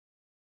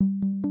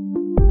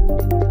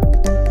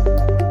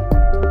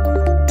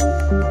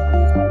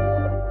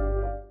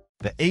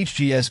The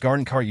HGS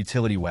Garden Cart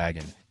Utility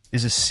Wagon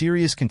is a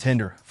serious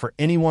contender for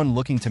anyone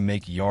looking to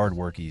make yard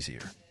work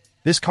easier.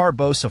 This cart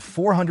boasts a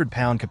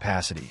 400-pound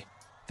capacity,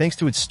 thanks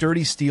to its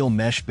sturdy steel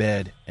mesh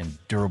bed and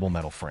durable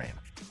metal frame.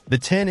 The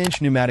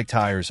 10-inch pneumatic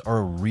tires are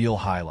a real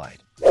highlight,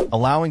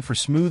 allowing for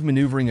smooth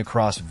maneuvering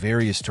across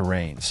various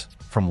terrains,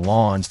 from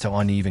lawns to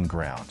uneven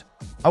ground.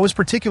 I was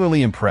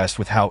particularly impressed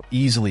with how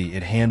easily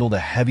it handled a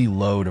heavy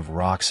load of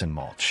rocks and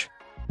mulch.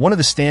 One of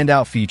the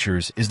standout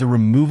features is the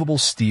removable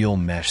steel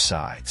mesh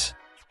sides.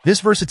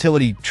 This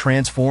versatility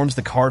transforms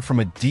the cart from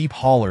a deep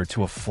hauler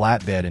to a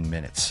flatbed in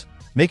minutes,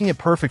 making it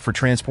perfect for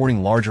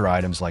transporting larger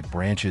items like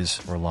branches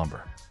or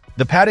lumber.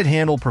 The padded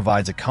handle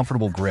provides a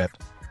comfortable grip,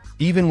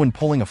 even when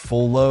pulling a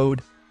full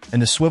load,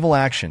 and the swivel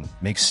action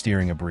makes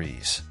steering a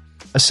breeze.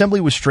 Assembly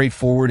was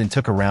straightforward and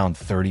took around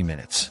 30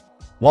 minutes.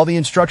 While the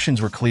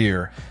instructions were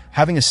clear,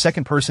 having a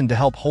second person to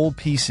help hold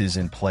pieces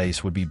in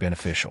place would be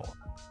beneficial.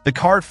 The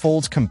cart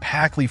folds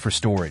compactly for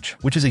storage,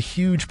 which is a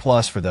huge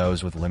plus for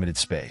those with limited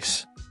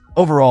space.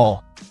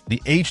 Overall,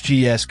 the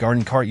HGS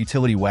Garden Cart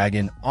Utility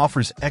Wagon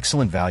offers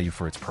excellent value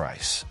for its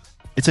price.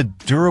 It's a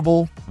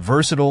durable,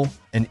 versatile,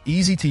 and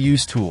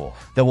easy-to-use tool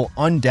that will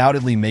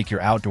undoubtedly make your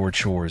outdoor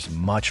chores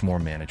much more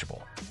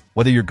manageable.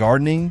 Whether you're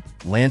gardening,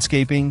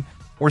 landscaping,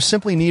 or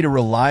simply need a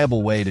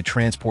reliable way to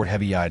transport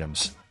heavy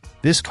items,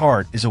 this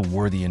cart is a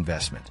worthy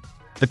investment.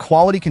 The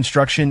quality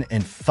construction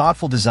and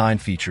thoughtful design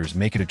features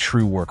make it a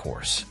true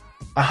workhorse.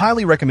 I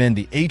highly recommend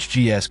the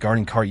HGS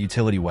Garden Cart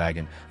Utility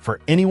Wagon for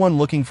anyone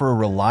looking for a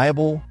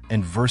reliable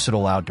and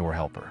versatile outdoor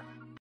helper.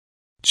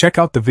 Check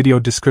out the video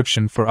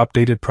description for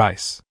updated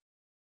price.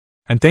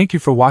 And thank you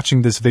for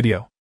watching this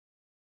video.